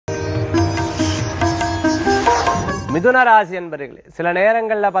மிதுன ராசி அன்பர்களே, சில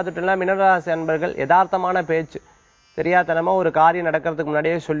நேரங்கள்ல பார்த்துட்டோம்னா மிதுன ராசி அன்பர்கள் யதார்த்தமான பேச்சு, தெரியாதனமா ஒரு காரியம் நடக்கிறதுக்கு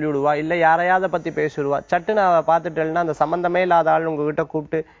முன்னாடியே சொல்லிவிடுவா, இல்ல யாரையாவது பத்தி பேசிடுவா. சட்டுன்னு அவ பார்த்துட்டேன்னா அந்த சம்பந்தமே இல்லாத ஆள் உங்ககிட்ட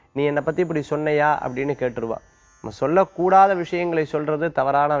கூப்பிட்டு நீ என்னை பத்தி இப்படி சொன்னையா அப்படின்னு கேட்டுருவா. நம்ம சொல்லக்கூடாத விஷயங்களை சொல்றது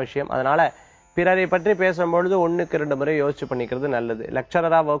தவறான விஷயம். அதனால பிறரை பற்றி பேசும்பொழுது 1க்கு 2 முறை யோசிச்சு பண்ணிக்கிறது நல்லது.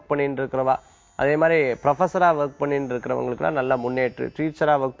 லெக்சரரா ஒர்க் பண்ணிட்டு இருக்கிறவா, அதே மாதிரி ப்ரொஃபஸரா ஒர்க் பண்ணிட்டு இருக்கிறவங்களுக்குலாம் நல்ல முன்னேற்றம்,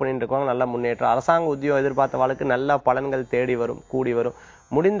 டீச்சரா ஒர்க் பண்ணிட்டு இருக்கவங்க நல்ல முன்னேற்றம், அரசாங்க உத்தியோகம் எதிர்பார்த்தவாளுக்கு நல்ல பலன்கள் தேடி வரும், கூடி வரும்.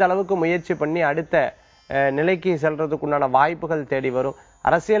 முடிந்த அளவுக்கு முயற்சி பண்ணி அடுத்த நிலைக்கு செல்றதுக்குண்டான வாய்ப்புகள் தேடி வரும்.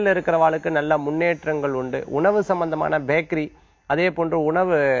 அரசியல்ல இருக்கிறவாளுக்கு நல்ல முன்னேற்றங்கள் உண்டு. உணவு சம்பந்தமான பேக்கரி, அதே போன்று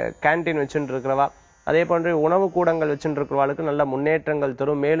உணவு கேன்டீன் வச்சுட்டு இருக்கிறவா, அதே போன்று உணவு கூடங்கள் வச்சுட்டு இருக்கிறவாளுக்கு நல்ல முன்னேற்றங்கள்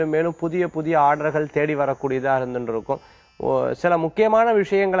தரும். மேலும் மேலும் புதிய புதிய ஆர்டர்கள் தேடி வரக்கூடியதா இருந்துட்டு இருக்கும். சில முக்கியமான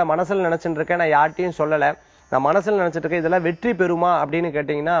விஷயங்களை மனசுல நினைச்சுட்டு இருக்கேன், நான் யார்ட்டையும் சொல்லலை, நான் மனசுல நினைச்சிட்டு இருக்கேன், இதெல்லாம் வெற்றி பெறுமா அப்படின்னு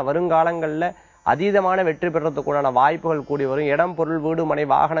கேட்டீங்கன்னா வருங்காலங்கள்ல அதீதமான வெற்றி பெறத்துக்குண்டான வாய்ப்புகள் கூடி வரும். இடம், பொருள், வீடு, மனை,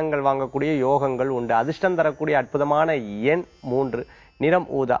 வாகனங்கள் வாங்கக்கூடிய யோகங்கள் உண்டு. அதிர்ஷ்டம் தரக்கூடிய அற்புதமான எண் 3, நிறம்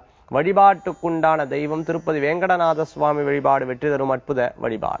ஊதா. வழிபாட்டுக்குண்டான தெய்வம் திருப்பதி வேங்கடநாத சுவாமி வழிபாடு வெற்றி தரும் அற்புத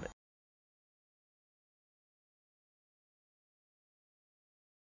வழிபாடு.